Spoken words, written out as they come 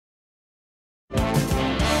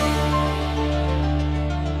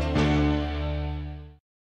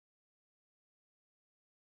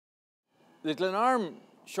The Glenarm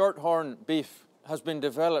Shorthorn beef has been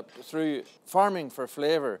developed through farming for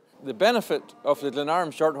flavour. The benefit of the Glenarm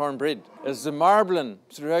Shorthorn breed is the marbling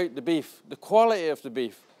throughout the beef, the quality of the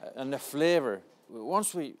beef and the flavour.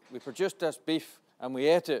 Once we produced this beef and we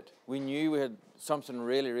ate it, we knew we had something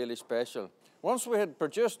really, really special. Once we had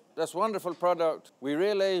produced this wonderful product, we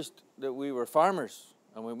realised that we were farmers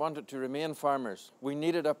and we wanted to remain farmers. We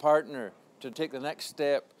needed a partner to take the next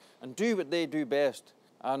step and do what they do best.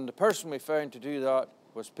 And the person we found to do that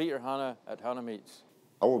was Peter Hanna at Hanna Meats.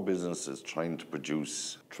 Our business is trying to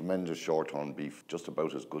produce tremendous shorthorn beef, just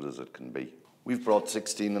about as good as it can be. We've brought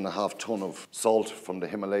 16.5 tonne of salt from the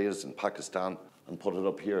Himalayas in Pakistan and put it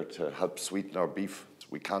up here to help sweeten our beef.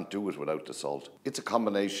 We can't do it without the salt. It's a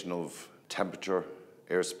combination of temperature,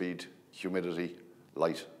 airspeed, humidity,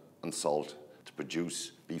 light and salt to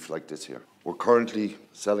produce beef like this here. We're currently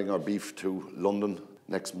selling our beef to London.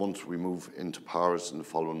 Next month we move into Paris and the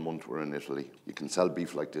following month we're in Italy. You can sell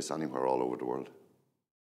beef like this anywhere all over the world.